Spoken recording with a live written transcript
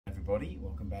everybody,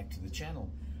 welcome back to the channel.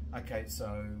 Okay,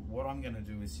 so what I'm going to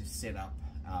do is just set up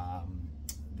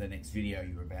the next video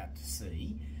you're about to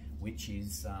see, which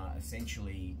is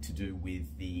essentially to do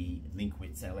with the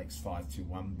Linkwitz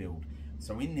LX521 build.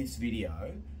 So in this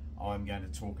video I'm going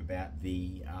to talk about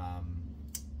the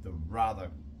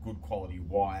rather good quality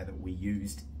wire that we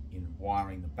used in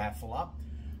wiring the baffle up.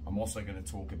 I'm also going to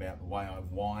talk about the way I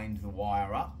wind the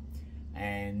wire up,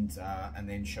 and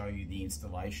then show you the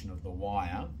installation of the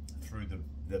wire through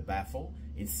the baffle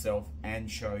itself,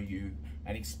 and show you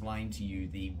and explain to you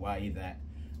the way that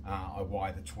I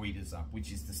wire the tweeters up,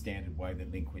 which is the standard way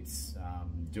that Linkwitz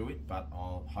do it, but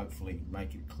I'll hopefully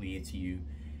make it clear to you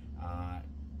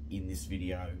in this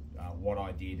video what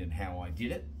I did and how I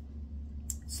did it.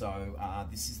 So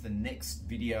this is the next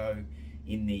video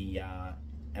in the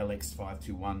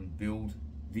LX521 build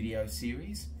video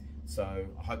series. So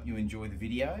I hope you enjoy the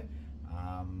video.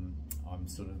 I'm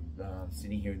sort of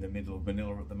sitting here in the middle of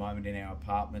Manila at the moment in our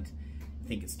apartment. I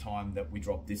think it's time that we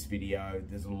drop this video.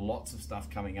 There's lots of stuff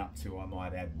coming up too, I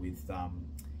might add, with some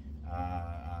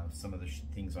of the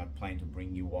things I plan to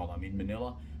bring you while I'm in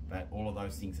Manila. But all of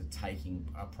those things are taking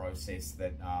a process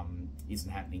that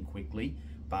isn't happening quickly.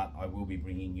 But I will be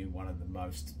bringing you one of the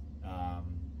most, or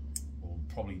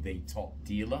probably the top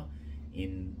dealer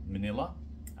in Manila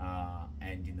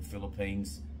and in the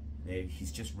Philippines.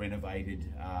 He's just renovated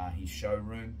his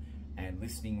showroom and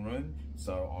listening room,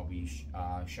 so I'll be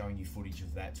showing you footage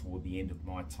of that toward the end of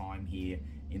my time here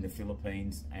in the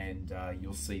Philippines, and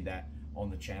you'll see that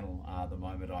on the channel the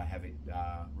moment I have it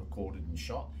recorded and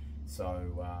shot.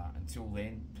 So until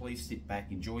then, please sit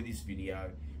back, enjoy this video.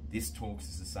 This talks,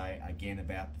 as I say, again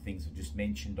about the things I just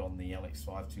mentioned on the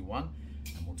LX521,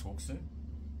 and we'll talk soon.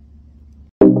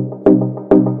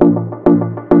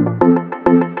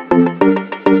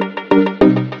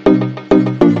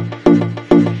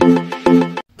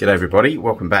 G'day everybody,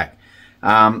 welcome back.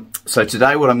 So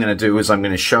today what I'm going to do is I'm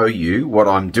going to show you what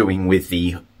I'm doing with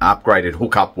the upgraded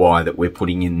hookup wire that we're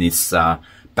putting in this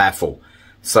baffle.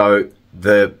 So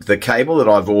the cable that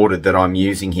I've ordered that I'm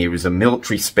using here is a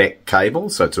military spec cable,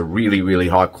 so it's a really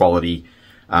high quality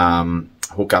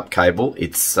hookup cable.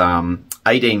 It's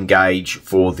 18 gauge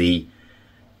for the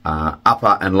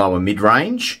upper and lower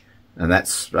mid-range, and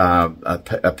that's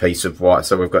a piece of wire.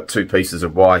 So we've got two pieces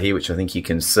of wire here, which I think you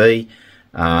can see.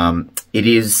 It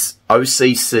is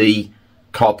OCC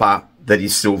copper that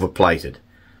is silver plated,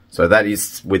 so that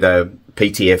is with a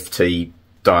PTFT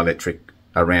dielectric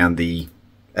around the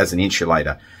as an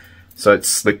insulator, so it's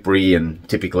slippery and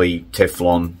typically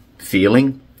Teflon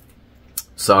feeling.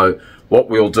 So what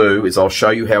we'll do is I'll show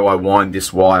you how I wind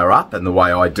this wire up and the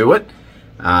way I do it,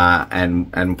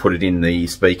 and put it in the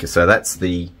speaker. So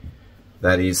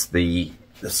that is the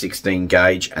 16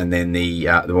 gauge, and then the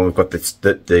one we've got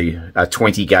the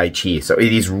 20 gauge here. So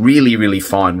it is really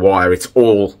fine wire. It's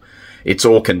all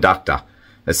conductor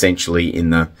essentially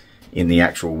in the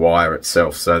actual wire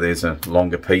itself. So there's a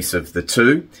longer piece of the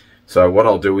two. So what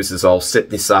I'll do is I'll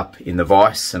set this up in the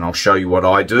vise, and I'll show you what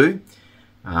I do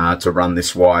to run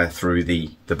this wire through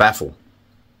the baffle.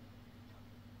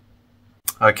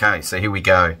 Okay, so here we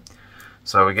go.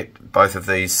 So we get both of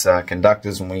these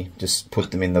conductors, and we just put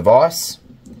them in the vise.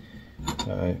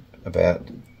 So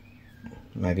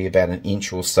maybe about an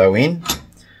inch or so in,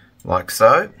 like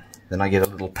so. Then I get a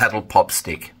little paddle pop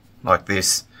stick like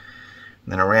this,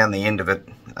 and then around the end of it,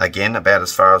 again about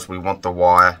as far as we want the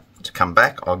wire to come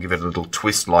back, I'll give it a little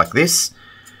twist like this.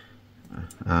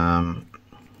 You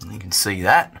can see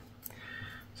that.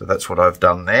 So that's what I've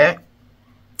done there,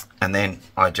 and then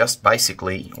I just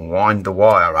basically wind the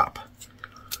wire up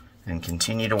and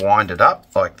continue to wind it up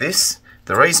like this.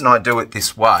 The reason I do it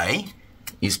this way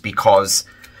is because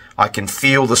I can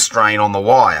feel the strain on the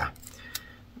wire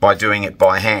by doing it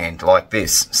by hand like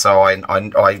this. So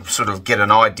I sort of get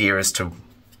an idea as to,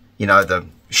 you know, the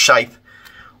shape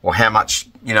or how much,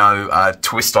 you know,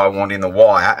 twist I want in the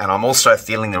wire, and I'm also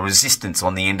feeling the resistance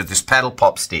on the end of this paddle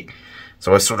pop stick.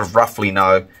 So I sort of roughly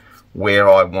know where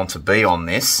I want to be on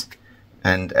this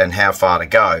and how far to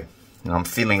go. And I'm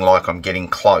feeling like I'm getting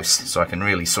close, so I can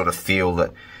really sort of feel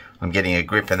that I'm getting a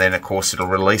grip, and then of course it'll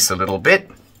release a little bit.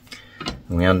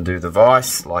 And we undo the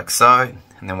vise like so,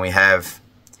 and then we have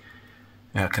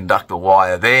our conductor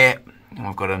wire there, and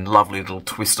we've got a lovely little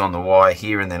twist on the wire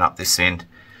here, and then up this end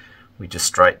we just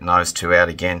straighten those two out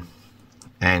again,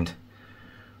 and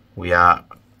we are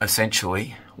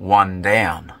essentially one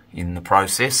down in the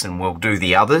process, and we'll do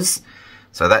the others.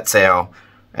 So that's our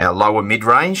lower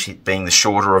mid-range, it being the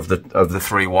shorter of the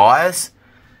three wires,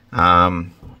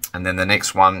 and then the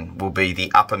next one will be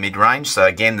the upper mid-range. So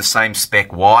again, the same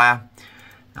spec wire,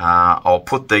 I'll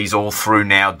put these all through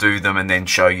now, do them, and then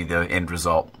show you the end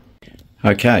result.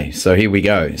 Okay, so here we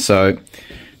go. So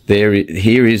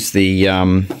here is the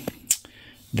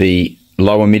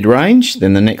lower mid-range.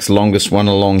 Then the next longest one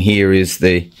along here is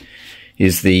the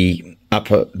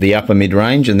upper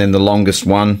mid-range, and then the longest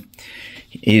one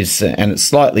is, and it's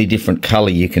slightly different color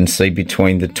you can see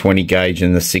between the 20 gauge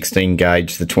and the 16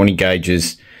 gauge. The 20 gauge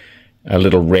is a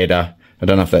little redder. I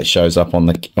don't know if that shows up on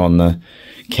the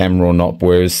camera or not,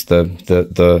 whereas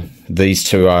these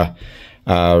two are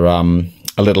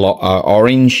a little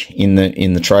orange in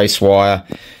the trace wire,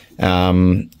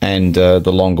 and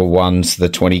the longer ones, the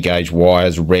 20 gauge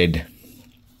wires, red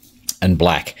and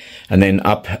black. And then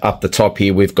up the top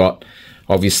here we've got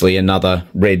obviously another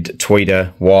red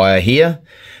tweeter wire here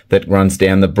that runs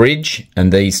down the bridge,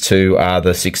 and these two are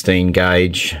the 16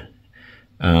 gauge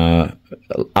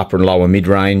upper and lower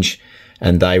mid-range,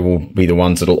 and they will be the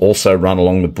ones that will also run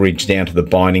along the bridge down to the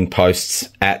binding posts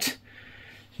at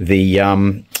the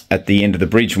end of the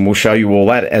bridge, and we'll show you all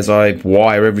that as I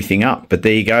wire everything up. But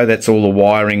there you go, that's all the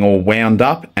wiring all wound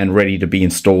up and ready to be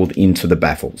installed into the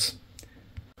baffles.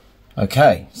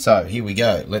 Okay, so here we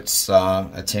go. Let's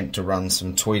attempt to run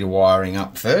some tweeter wiring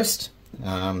up first.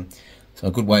 So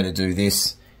a good way to do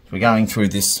this, we're going through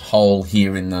this hole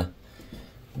here in the,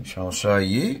 which I'll show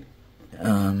you,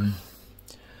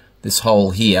 this hole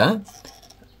here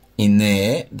in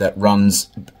there that runs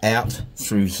out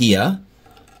through here,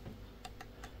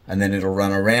 and then it'll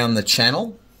run around the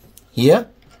channel here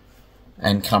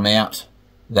and come out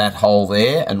that hole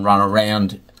there and run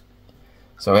around,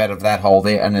 so out of that hole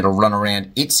there, and it'll run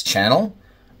around its channel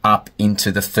up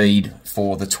into the feed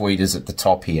for the tweeters at the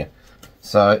top here.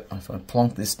 So if I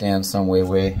plonk this down somewhere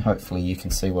where hopefully you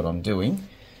can see what I'm doing,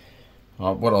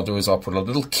 what I'll do is I'll put a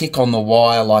little kick on the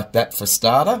wire like that for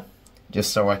starter,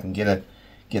 just so I can get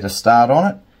a start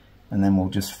on it, and then we'll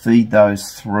just feed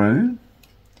those through,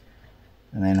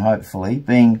 and then hopefully,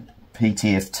 being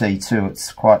PTFT2,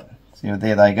 it's quite, see,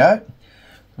 there they go,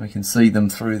 we can see them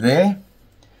through there.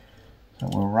 So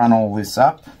we'll run all this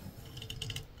up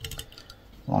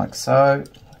like so,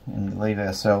 and leave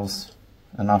ourselves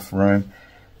enough room.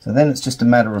 So then it's just a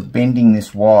matter of bending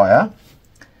this wire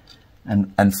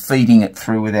and feeding it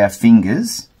through with our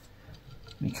fingers,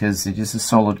 because it is a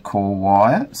solid core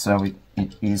wire, so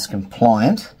it is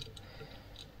compliant.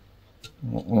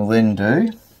 What we'll then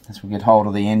do is we'll get hold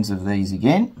of the ends of these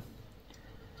again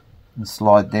and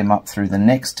slide them up through the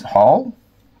next hole,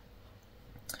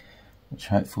 which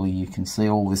hopefully you can see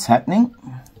all this happening.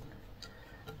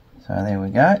 So there we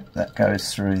go, that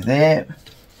goes through there.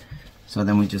 So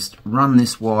then we just run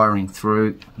this wiring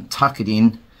through, tuck it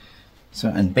in, so,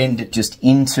 and bend it just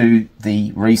into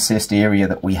the recessed area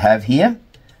that we have here.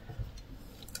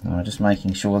 And I'm just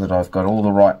making sure that I've got all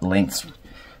the right lengths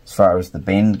as far as the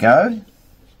bend go.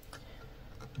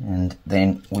 And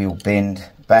then we'll bend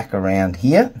back around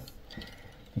here,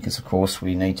 because of course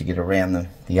we need to get around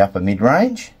the upper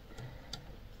mid-range.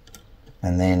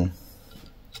 And then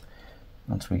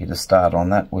once we get a start on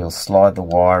that, we'll slide the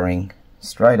wiring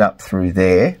straight up through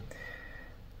there,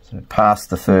 so past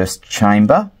the first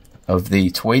chamber of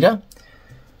the tweeter.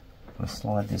 I'll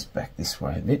slide this back this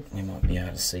way a bit, you might be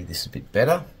able to see this a bit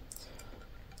better.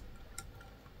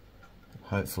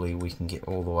 Hopefully we can get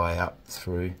all the way up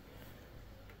through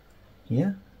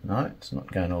here. No, it's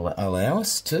not going to allow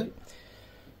us to.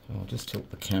 So I'll just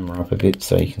tilt the camera up a bit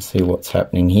so you can see what's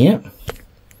happening here.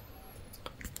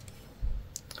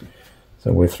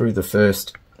 So we're through the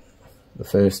first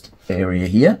area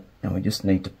here, and we just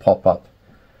need to pop up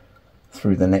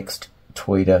through the next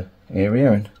tweeter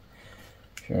area, and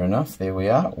sure enough, there we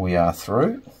are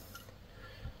through.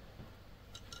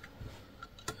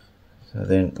 So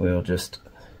then we'll just,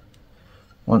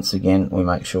 once again, we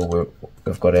make sure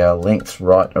we've got our length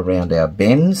right around our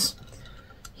bends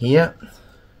here,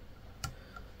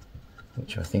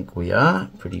 which I think we are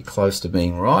pretty close to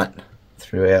being right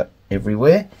throughout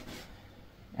everywhere.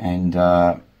 And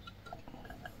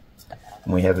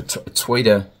we have a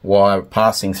tweeter wire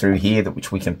passing through here,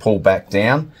 which we can pull back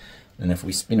down, and if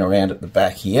we spin around at the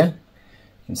back here,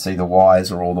 you can see the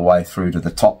wires are all the way through to the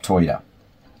top tweeter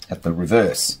at the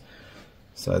reverse.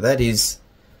 So that is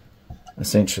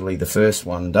essentially the first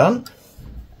one done,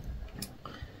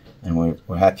 and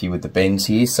we're happy with the bends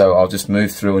here, so I'll just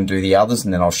move through and do the others,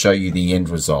 and then I'll show you the end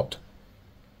result.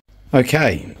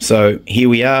 Okay, so here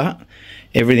we are.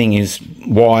 Everything is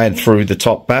wired through the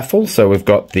top baffle, so we've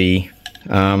got the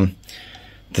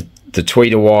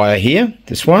tweeter wire here,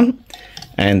 this one,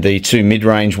 and the two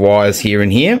mid-range wires here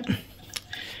and here,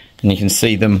 and you can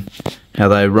see them how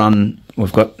they run.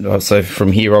 We've got, so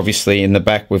from here obviously in the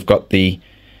back we've got the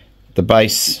the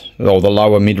base or the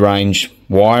lower mid-range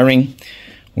wiring.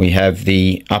 We have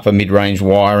the upper mid-range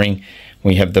wiring.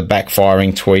 We have the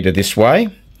backfiring tweeter this way.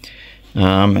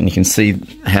 And you can see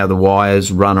how the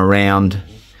wires run around,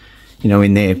 you know,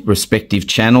 in their respective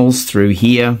channels through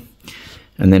here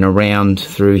and then around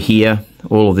through here.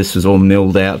 All of this is all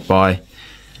milled out by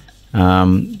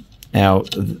our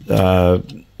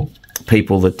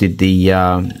people that did the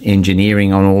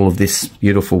engineering on all of this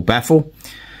beautiful baffle,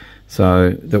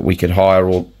 so that we could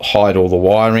hide all the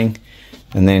wiring.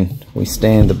 And then we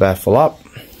stand the baffle up.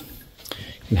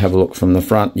 You can have a look from the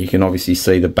front. You can obviously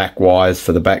see the back wires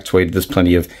for the back tweeter. There's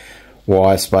plenty of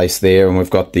wire space there, and we've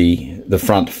got the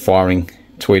front firing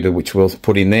tweeter which we'll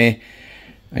put in there.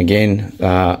 Again,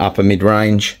 upper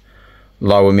mid-range,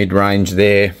 lower mid-range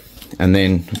there, and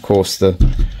then of course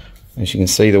as you can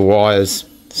see, the wires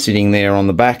sitting there on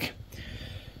the back,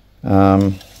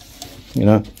 you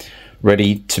know,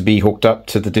 ready to be hooked up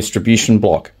to the distribution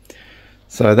block.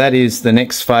 So that is the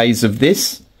next phase of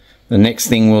this. The next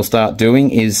thing we'll start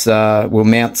doing is we'll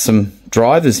mount some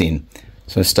drivers in.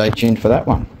 So stay tuned for that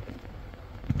one.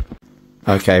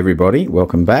 Okay everybody,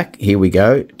 welcome back. Here we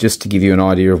go. Just to give you an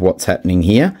idea of what's happening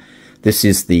here. This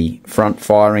is the front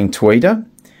firing tweeter.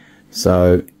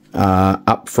 So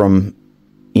up from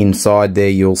inside there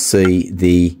you'll see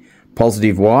the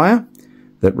positive wire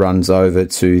that runs over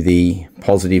to the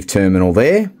positive terminal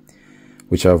there,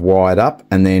 which I've wired up,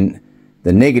 and then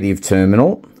the negative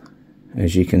terminal,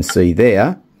 as you can see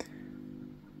there,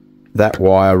 that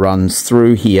wire runs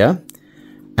through here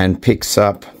and picks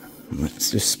up.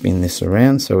 Let's just spin this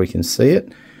around so we can see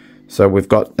it. So we've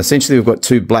got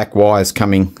two black wires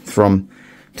coming from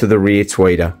to the rear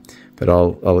tweeter, but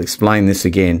I'll explain this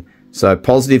again. So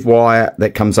positive wire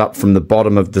that comes up from the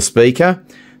bottom of the speaker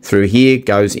through here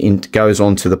goes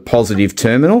onto the positive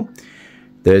terminal.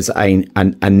 There's a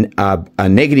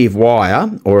negative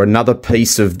wire, or another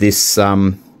piece of this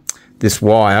this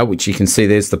wire, which you can see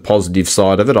there's the positive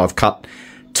side of it. I've cut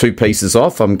two pieces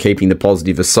off. I'm keeping the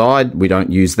positive aside. We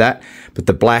don't use that. But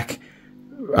the black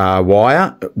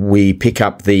wire, we pick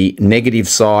up the negative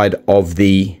side of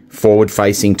the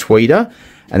forward-facing tweeter.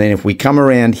 And then if we come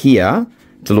around here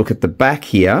to look at the back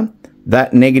here,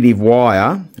 that negative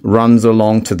wire runs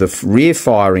along to the rear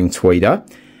firing tweeter,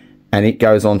 and it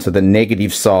goes onto the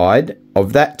negative side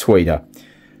of that tweeter.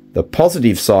 The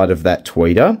positive side of that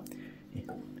tweeter,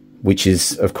 which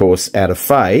is of course out of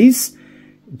phase,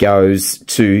 goes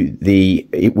to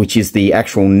which is the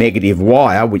actual negative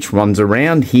wire, which runs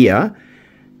around here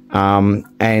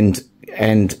and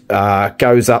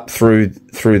goes up through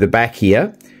the back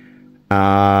here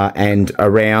and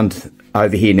around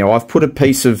over here. Now I've put a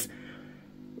piece of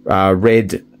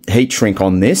red heat shrink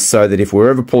on this so that if we're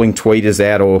ever pulling tweeters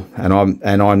out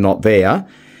and I'm not there,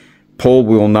 Paul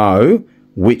will know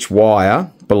which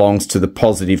wire belongs to the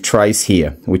positive trace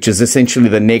here, which is essentially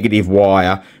the negative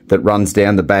wire that runs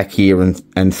down the back here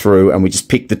and through, and we just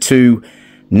pick the two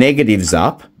negatives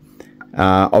up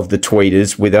of the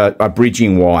tweeters with a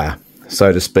bridging wire,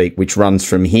 so to speak, which runs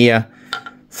from here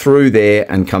through there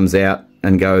and comes out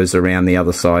and goes around the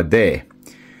other side there.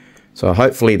 So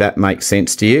hopefully that makes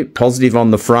sense to you. Positive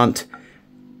on the front,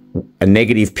 a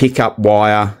negative pickup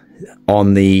wire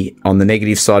on the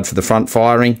negative side for the front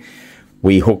firing.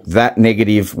 We hook that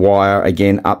negative wire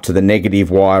again up to the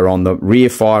negative wire on the rear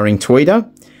firing tweeter,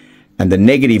 and the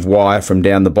negative wire from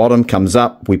down the bottom comes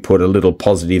up. We put a little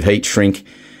positive heat shrink,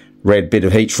 red bit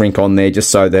of heat shrink on there just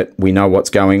so that we know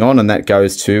what's going on, and that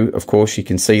goes to, of course, you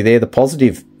can see there the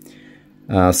positive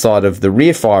side of the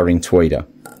rear firing tweeter.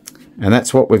 And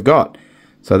that's what we've got.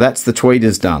 So that's the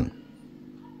tweeters done.